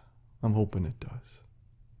helps. I'm hoping it does.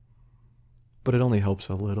 But it only helps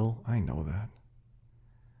a little. I know that.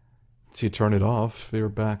 Once you turn it off, you're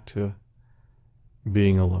back to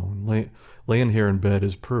being alone. Laying here in bed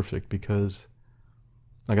is perfect because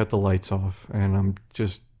I got the lights off and I'm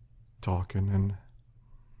just talking and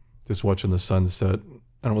just watching the sunset.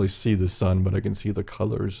 I don't really see the sun, but I can see the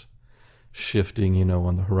colors shifting,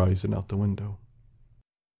 on the horizon out the window.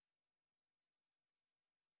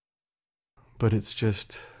 But it's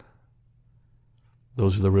just,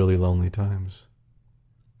 those are the really lonely times.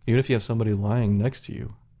 Even if you have somebody lying next to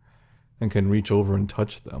you and can reach over and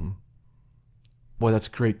touch them, boy, that's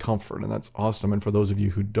great comfort and that's awesome. And for those of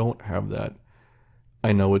you who don't have that,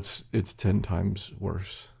 I know it's 10 times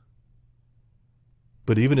worse.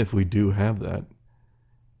 But even if we do have that,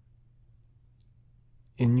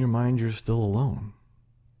 in your mind, you're still alone.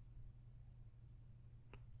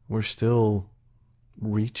 We're still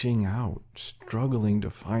reaching out, struggling to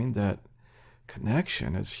find that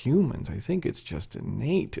connection as humans. I think it's just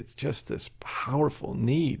innate. It's just this powerful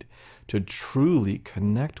need to truly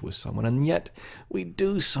connect with someone. And yet we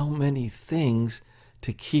do so many things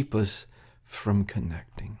to keep us from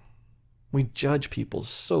connecting. We judge people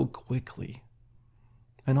so quickly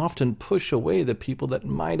and often push away the people that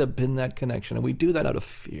might have been that connection. And we do that out of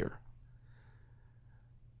fear.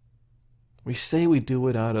 We say we do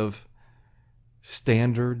it out of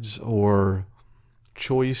standards or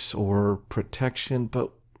choice or protection,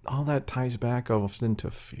 but all that ties back often to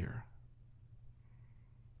fear.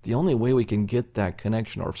 The only way we can get that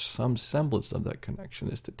connection or some semblance of that connection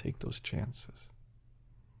is to take those chances.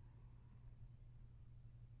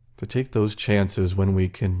 To take those chances when we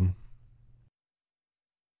can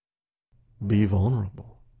be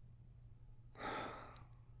vulnerable.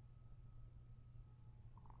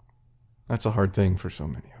 That's a hard thing for so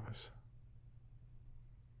many of us.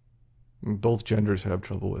 Both genders have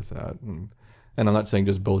trouble with that. And I'm not saying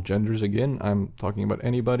just both genders again. I'm talking about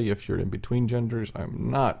anybody. If you're in between genders, I'm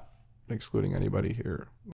not excluding anybody here.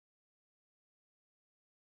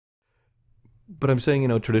 But I'm saying,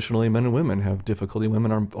 traditionally men and women have difficulty.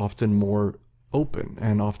 Women are often more open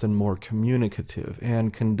and often more communicative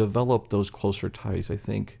and can develop those closer ties, I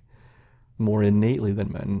think, more innately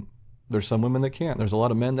than men. There's some women that can't. There's a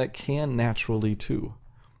lot of men that can naturally too.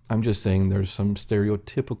 I'm just saying there's some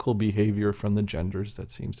stereotypical behavior from the genders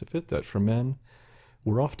that seems to fit that. For men,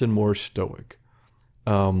 we're often more stoic,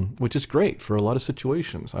 which is great for a lot of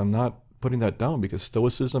situations. I'm not putting that down because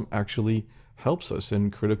stoicism actually helps us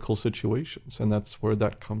in critical situations, and that's where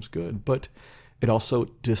that comes good. But it also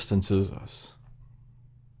distances us.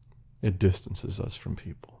 It distances us from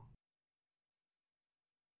people.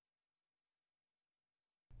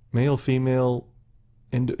 Male, female,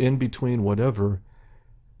 in between, whatever,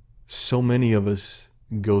 so many of us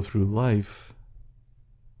go through life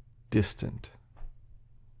distant.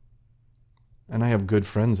 And I have good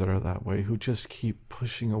friends that are that way who just keep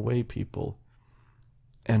pushing away people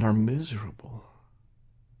and are miserable.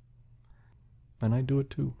 And I do it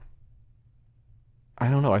too. I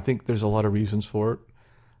don't know. I think there's a lot of reasons for it.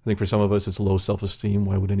 I think for some of us it's low self-esteem.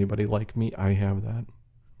 Why would anybody like me? I have that.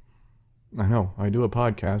 I know. I do a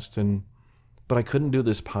podcast, but I couldn't do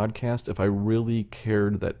this podcast if I really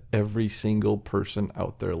cared that every single person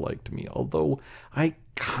out there liked me. Although I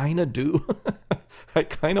kind of do. I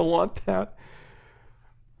kind of want that.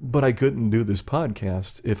 But I couldn't do this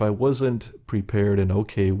podcast if I wasn't prepared and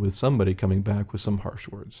okay with somebody coming back with some harsh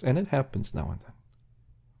words. And it happens now and then.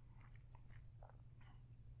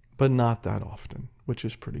 But not that often, which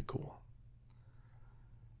is pretty cool.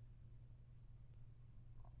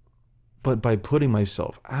 But by putting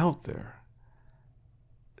myself out there,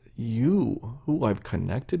 you, who I've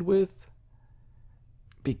connected with,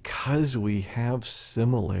 because we have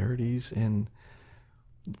similarities in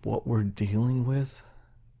what we're dealing with,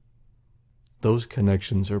 those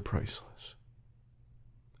connections are priceless.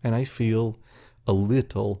 And I feel a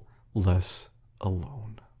little less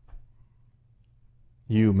alone.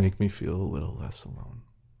 You make me feel a little less alone.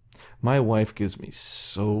 My wife gives me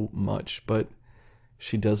so much, but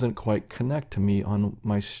she doesn't quite connect to me on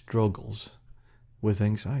my struggles with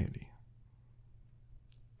anxiety.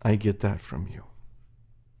 I get that from you.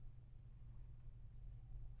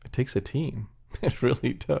 It takes a team. It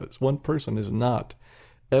really does. One person is never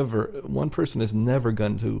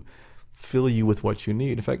going to fill you with what you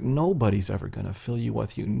need. In fact, nobody's ever going to fill you with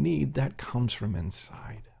what you need. That comes from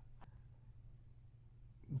inside.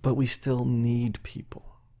 But we still need people.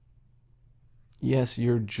 Yes,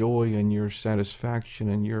 your joy and your satisfaction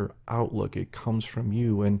and your outlook, it comes from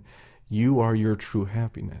you, and you are your true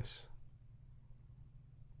happiness.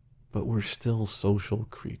 But we're still social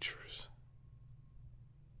creatures.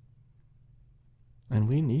 And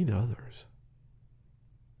we need others.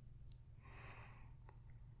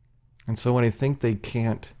 And so when I think they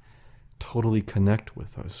can't totally connect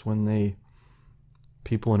with us, when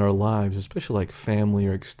people in our lives, especially like family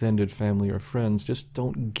or extended family or friends, just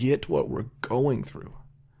don't get what we're going through,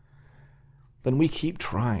 then we keep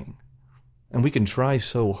trying. And we can try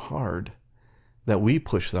so hard that we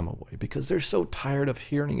push them away because they're so tired of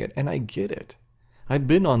hearing it. And I get it. I've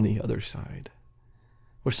been on the other side,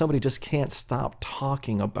 where somebody just can't stop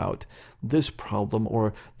talking about this problem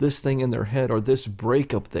or this thing in their head or this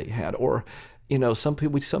breakup they had, or some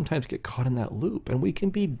people, we sometimes get caught in that loop, and we can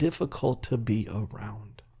be difficult to be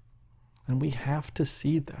around. And we have to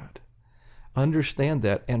see that, understand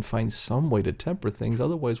that, and find some way to temper things.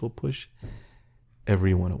 Otherwise, we'll push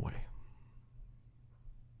everyone away.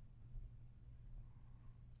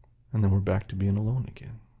 And then we're back to being alone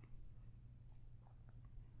again.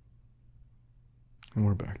 And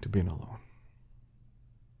we're back to being alone.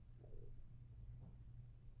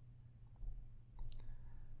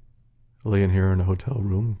 Laying here in a hotel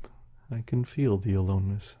room, I can feel the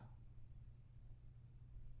aloneness.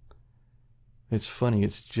 It's funny,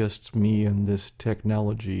 it's just me and this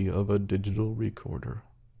technology of a digital recorder.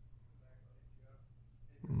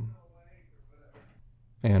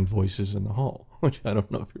 And voices in the hall, which I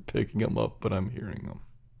don't know if you're picking them up, but I'm hearing them.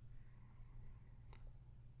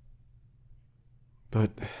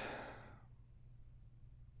 But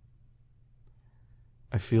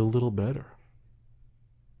I feel a little better.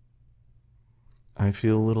 I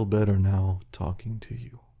feel a little better now talking to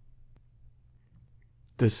you.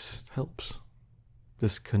 This helps,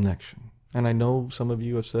 this connection. And I know some of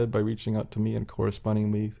you have said by reaching out to me and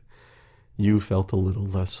corresponding with me, you felt a little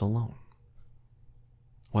less alone.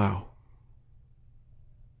 Wow.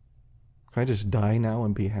 Can I just die now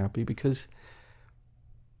and be happy? Because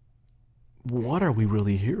what are we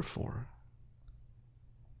really here for?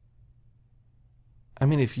 I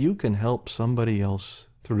mean, if you can help somebody else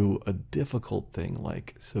through a difficult thing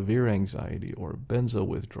like severe anxiety or benzo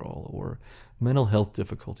withdrawal or mental health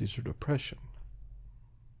difficulties or depression,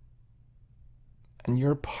 and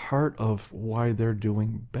you're part of why they're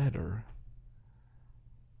doing better,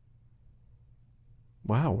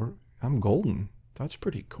 wow, I'm golden. That's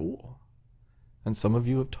pretty cool. And some of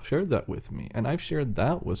you have shared that with me, and I've shared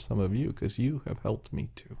that with some of you because you have helped me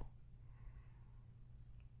too.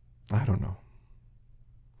 I don't know.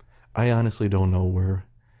 I honestly don't know where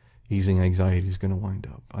easing anxiety is going to wind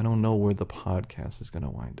up. I don't know where the podcast is going to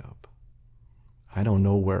wind up. I don't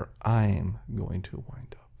know where I'm going to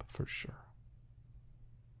wind up for sure.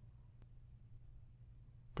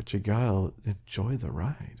 But you gotta enjoy the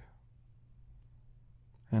ride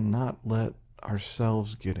and not let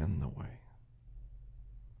ourselves get in the way.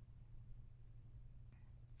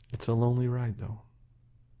 It's a lonely ride though.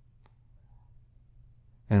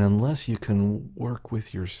 And unless you can work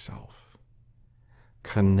with yourself,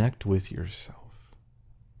 connect with yourself,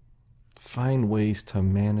 find ways to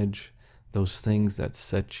manage those things that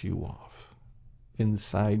set you off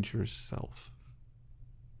inside yourself,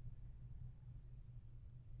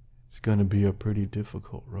 it's going to be a pretty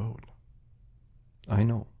difficult road. I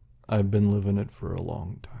know. I've been living it for a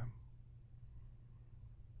long time.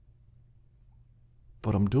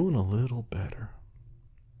 But I'm doing a little better.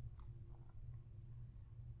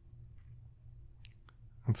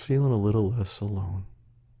 I'm feeling a little less alone.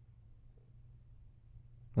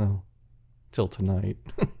 Well, till tonight.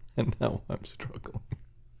 And now I'm struggling.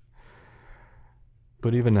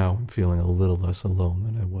 But even now, I'm feeling a little less alone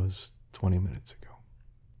than I was 20 minutes ago.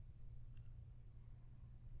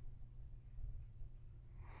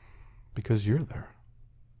 Because you're there.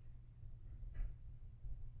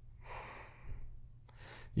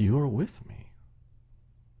 You're with me.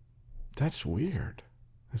 That's weird.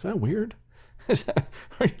 Is that weird?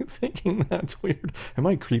 Are you thinking that's weird? Am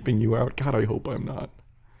I creeping you out? God, I hope I'm not.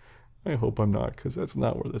 I hope I'm not, because that's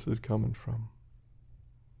not where this is coming from.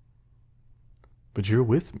 But you're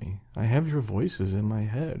with me. I have your voices in my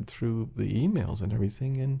head through the emails and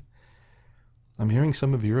everything, and I'm hearing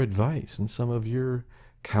some of your advice and some of your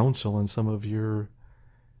counsel and some of your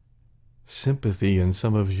sympathy and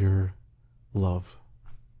some of your love.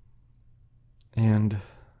 And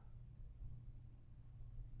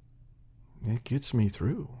it gets me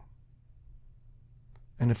through.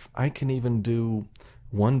 And if I can even do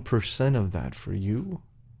 1% of that for you,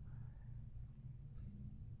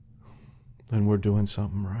 then we're doing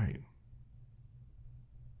something right.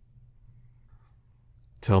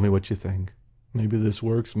 Tell me what you think. Maybe this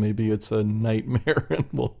works. Maybe it's a nightmare,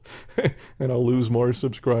 and I'll lose more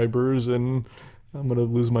subscribers, and I'm gonna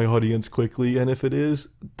lose my audience quickly. And if it is,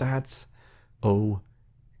 that's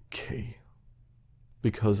okay,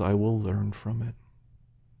 because I will learn from it,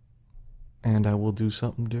 and I will do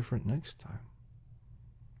something different next time.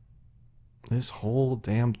 This whole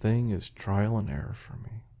damn thing is trial and error for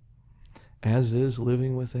me, as is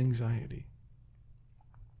living with anxiety.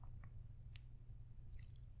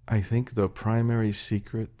 I think the primary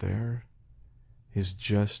secret there is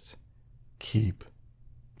just keep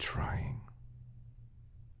trying.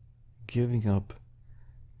 Giving up,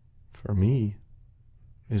 for me,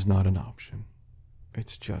 is not an option.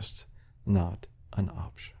 It's just not an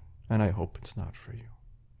option. And I hope it's not for you.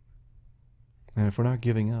 And if we're not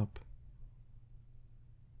giving up,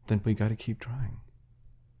 then we got to keep trying.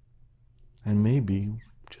 And maybe,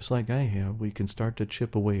 just like I have, we can start to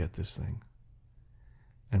chip away at this thing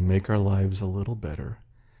and make our lives a little better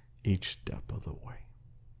each step of the way.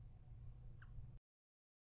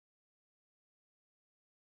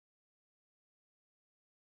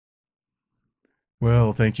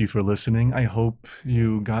 Well, thank you for listening. I hope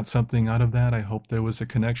you got something out of that. I hope there was a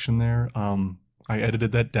connection there. I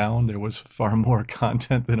edited that down. There was far more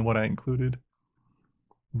content than what I included.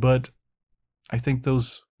 But I think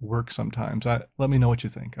those work sometimes. Let me know what you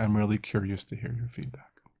think. I'm really curious to hear your feedback.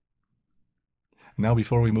 Now,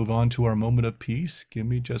 before we move on to our moment of peace, give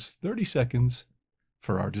me just 30 seconds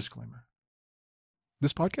for our disclaimer.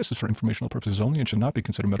 This podcast is for informational purposes only and should not be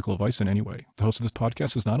considered medical advice in any way. The host of this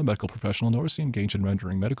podcast is not a medical professional, nor is he engaged in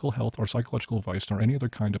rendering medical, health, or psychological advice, nor any other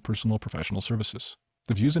kind of personal or professional services.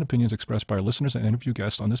 The views and opinions expressed by our listeners and interview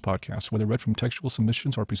guests on this podcast, whether read from textual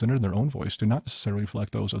submissions or presented in their own voice, do not necessarily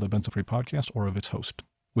reflect those of the Benzo Free podcast or of its host.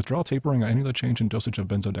 Withdrawal, tapering, or any other change in dosage of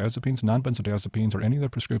benzodiazepines, non-benzodiazepines, or any other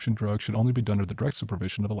prescription drug should only be done under the direct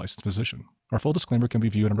supervision of a licensed physician. Our full disclaimer can be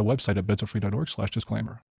viewed on our website at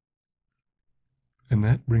benzofree.org/disclaimer. And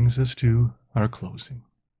that brings us to our closing,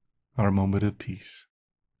 our moment of peace.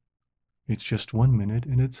 It's just 1 minute,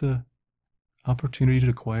 and it's an opportunity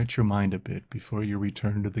to quiet your mind a bit before you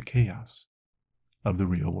return to the chaos of the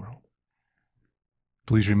real world.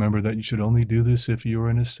 Please remember that you should only do this if you are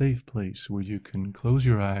in a safe place where you can close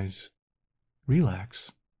your eyes,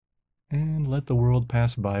 relax, and let the world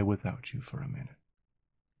pass by without you for a minute.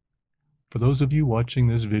 For those of you watching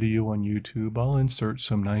this video on YouTube, I'll insert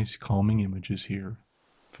some nice calming images here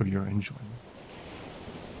for your enjoyment.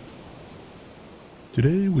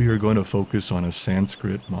 Today we are going to focus on a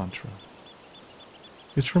Sanskrit mantra.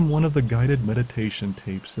 It's from one of the guided meditation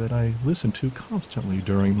tapes that I listen to constantly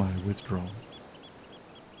during my withdrawal.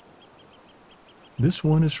 This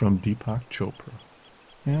one is from Deepak Chopra,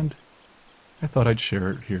 and I thought I'd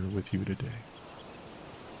share it here with you today.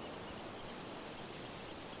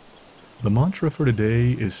 The mantra for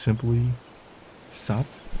today is simply Sat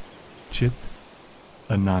Chit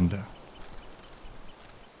Ananda,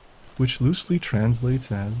 which loosely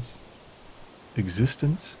translates as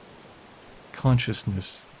existence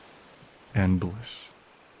consciousness, and bliss.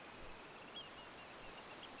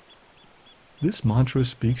 This mantra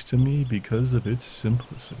speaks to me because of its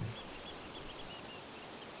simplicity.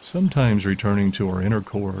 Sometimes returning to our inner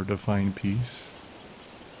core to find peace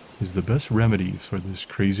is the best remedy for this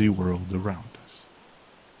crazy world around us.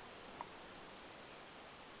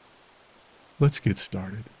 Let's get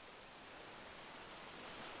started.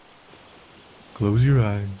 Close your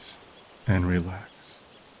eyes and relax.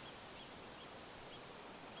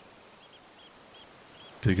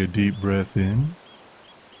 Take a deep breath in.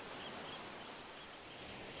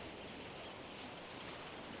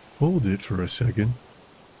 Hold it for a second.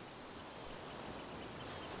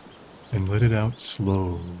 And let it out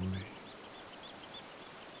slowly.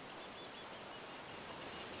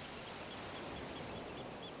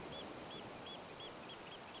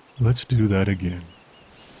 Let's do that again.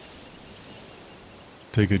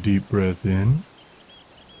 Take a deep breath in.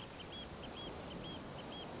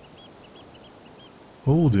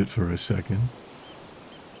 Hold it for a second.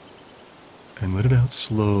 And let it out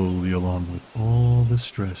slowly along with all the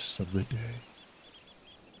stress of the day.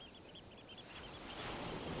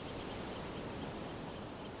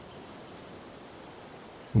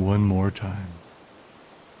 One more time.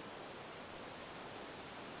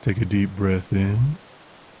 Take a deep breath in.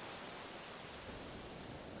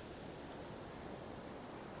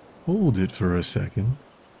 Hold it for a second.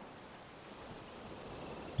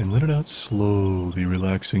 And let it out slowly,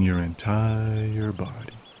 relaxing your entire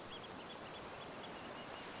body.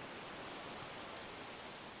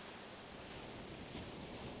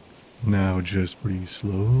 Now just breathe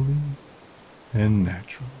slowly and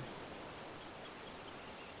naturally.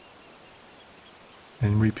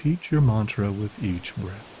 And repeat your mantra with each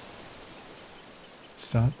breath.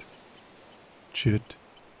 Sat, Chit,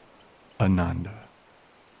 Ananda.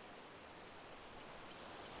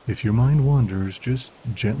 If your mind wanders, just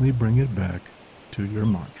gently bring it back to your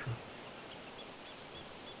mantra.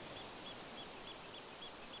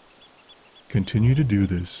 Continue to do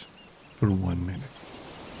this for 1 minute.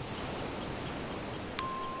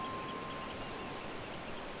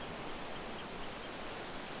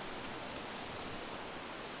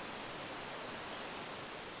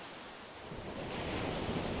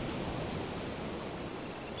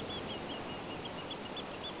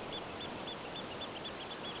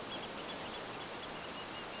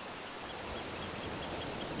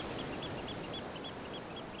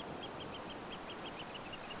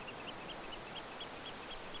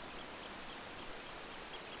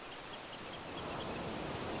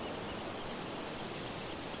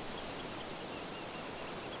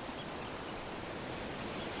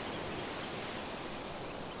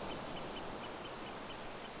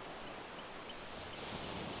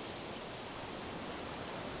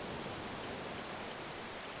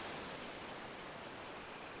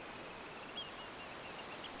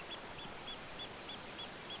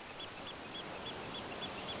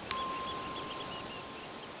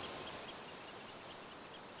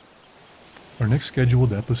 Our next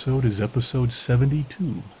scheduled episode is episode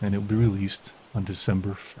 72, and it will be released on December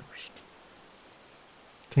 1st.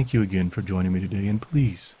 Thank you again for joining me today, and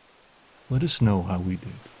please, let us know how we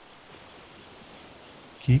did.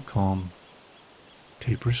 Keep calm,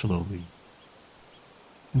 taper slowly,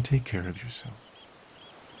 and take care of yourself.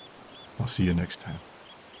 I'll see you next time.